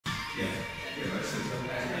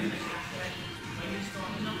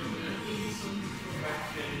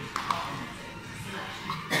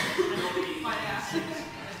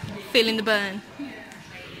Feeling the burn.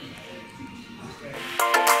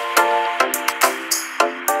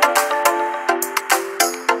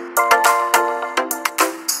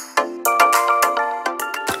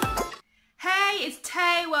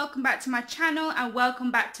 Welcome back to my channel and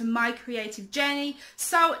welcome back to my creative journey.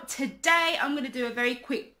 So today I'm going to do a very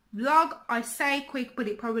quick vlog. I say quick, but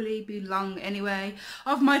it probably be long anyway,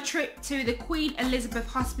 of my trip to the Queen Elizabeth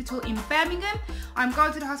Hospital in Birmingham. I'm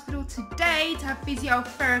going to the hospital today to have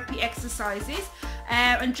physiotherapy exercises.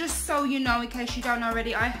 And just so you know, in case you don't know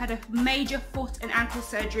already, I had a major foot and ankle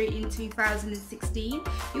surgery in 2016.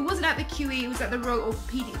 It wasn't at the QE, it was at the Royal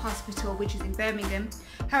Orthopaedic Hospital, which is in Birmingham.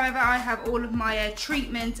 However, I have all of my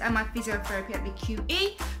treatment and my physiotherapy at the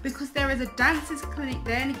QE because there is a dancers clinic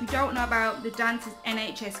there. And if you don't know about the dancers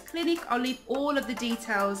NHS clinic, I'll leave all of the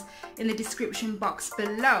details in the description box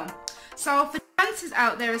below. So for dancers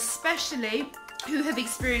out there especially who have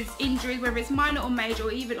experienced injuries, whether it's minor or major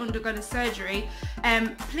or even undergone a surgery,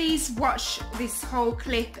 please watch this whole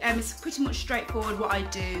clip. It's pretty much straightforward what I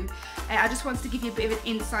do. I just wanted to give you a bit of an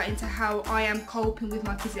insight into how I am coping with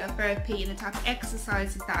my physiotherapy and the type of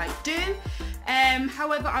exercises that I do.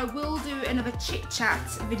 However, I will do another chit chat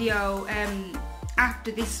video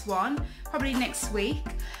after this one, probably next week,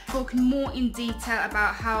 talking more in detail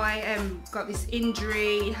about how I got this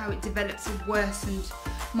injury, how it developed and worsened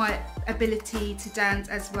my ability to dance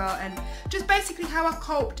as well, and just basically how I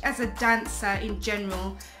coped as a dancer in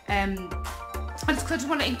general. I just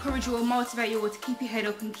want to encourage you all, motivate you all to keep your head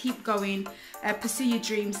up and keep going, pursue your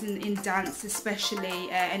dreams in dance, especially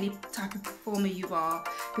any type of performer you are,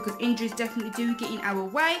 because injuries definitely do get in our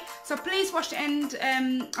way. So please watch the end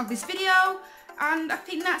of this video, and I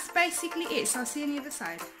think that's basically it. So I'll see you on the other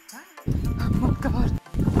side. Bye. Oh my god,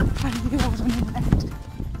 I knew I was on the left.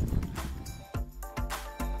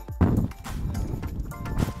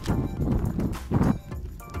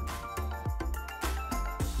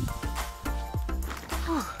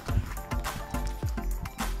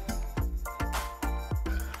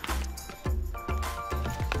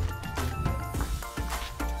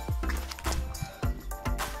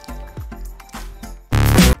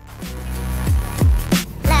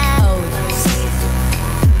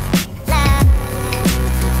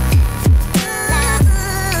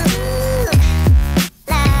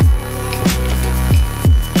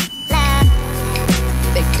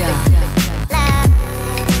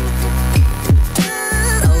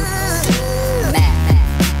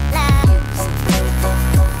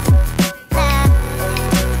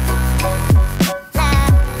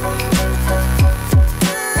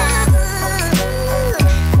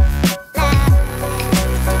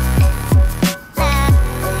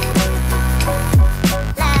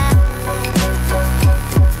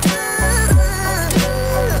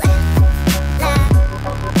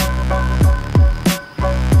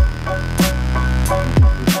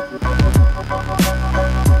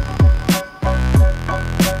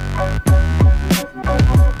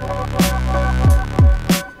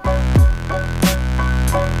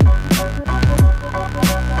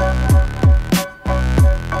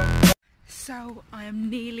 I am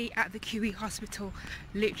nearly at the QE hospital.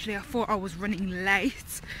 Literally, I thought I was running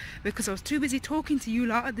late because I was too busy talking to you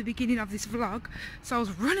lot at the beginning of this vlog. So I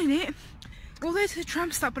was running it all the way to the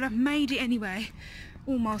tram stop, but I've made it anyway.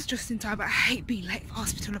 Almost just in time, but I hate being late for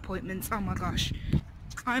hospital appointments. Oh my gosh.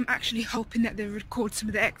 I'm actually hoping that they record some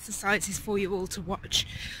of the exercises for you all to watch,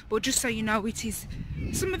 but just so you know,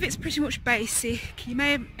 some of it's pretty much basic. You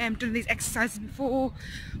may have done these exercises before,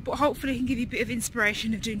 but hopefully it can give you a bit of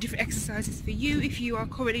inspiration of doing different exercises for you if you are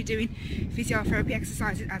currently doing physiotherapy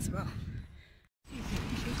exercises as well.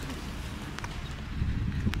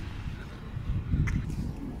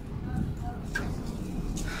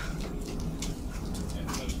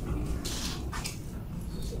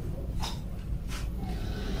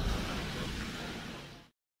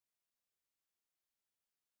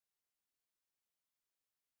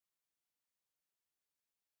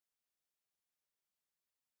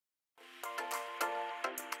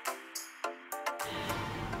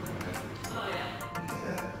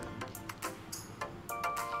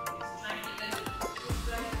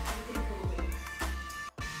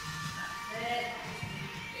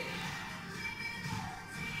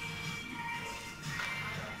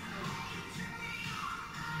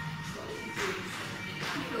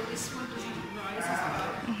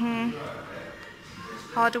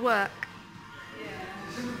 Harder work.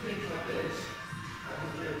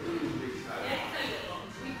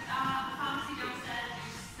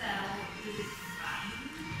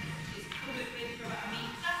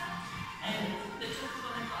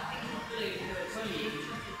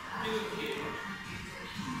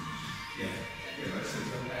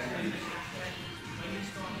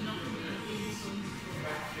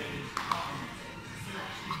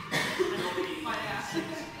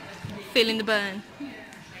 Feeling the burn.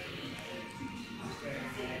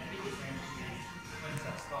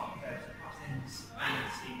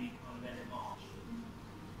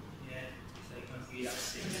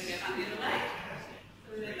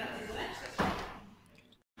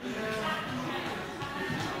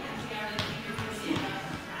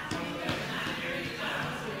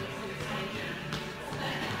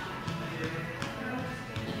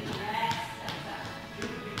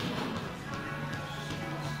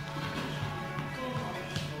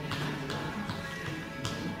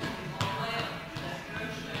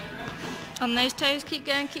 On those toes, keep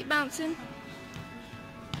going, keep bouncing.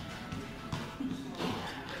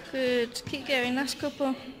 Good, keep going, last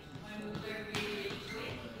couple.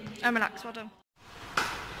 And relax, well done.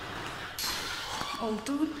 All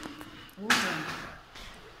done, all done.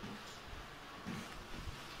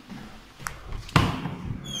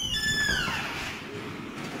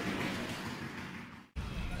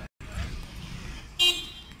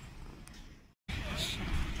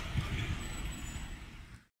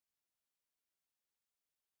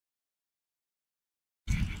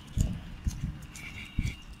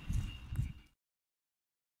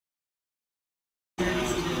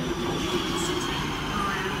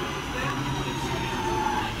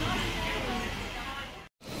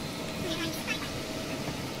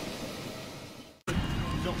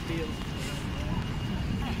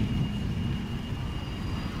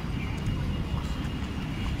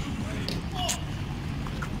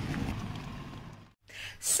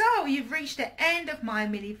 So you've reached the end of my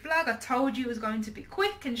mini vlog. I told you it was going to be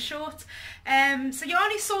quick and short. So you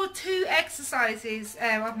only saw 2 exercises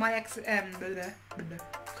of my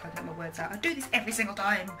can't get my words out. I do this every single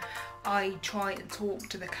time I try and talk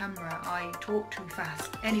to the camera. I talk too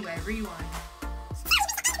fast. Anyway, rewind.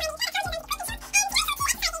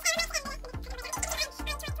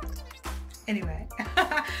 Anyway,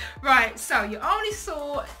 right, so you only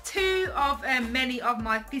saw 2 of many of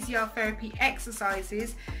my physiotherapy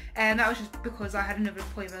exercises, and that was just because I had another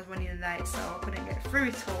appointment running late, so I couldn't get through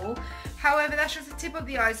it all. However, that's just the tip of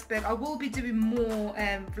the iceberg. I will be doing more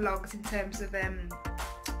vlogs in terms of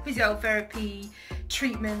physiotherapy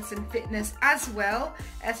treatments and fitness as well,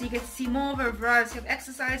 so you get to see more of a variety of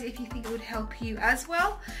exercise if you think it would help you as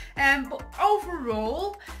well. But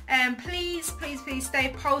overall, please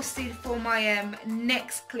stay posted for my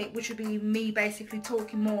next clip, which will be me basically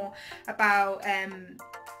talking more about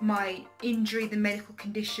my injury, the medical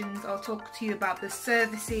conditions. I'll talk to you about the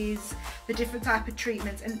services, the different type of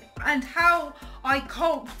treatments, and how I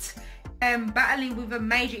coped battling with a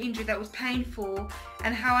major injury that was painful,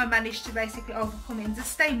 and how I managed to basically overcome it and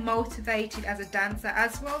just stay motivated as a dancer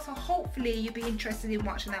as well. So hopefully you'll be interested in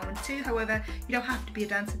watching that one too. However, you don't have to be a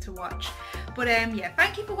dancer to watch. But yeah,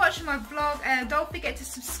 thank you for watching my vlog, and don't forget to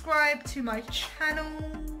subscribe to my channel.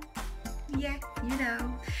 Yeah, you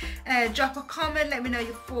know. Drop a comment, let me know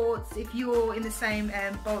your thoughts if you're in the same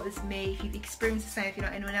boat as me, if you've experienced the same, if you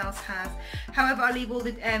know anyone else has. However, I'll leave all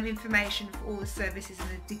the information for all the services and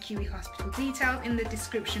the QE hospital details in the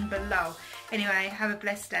description below. Anyway, have a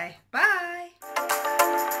blessed day. Bye.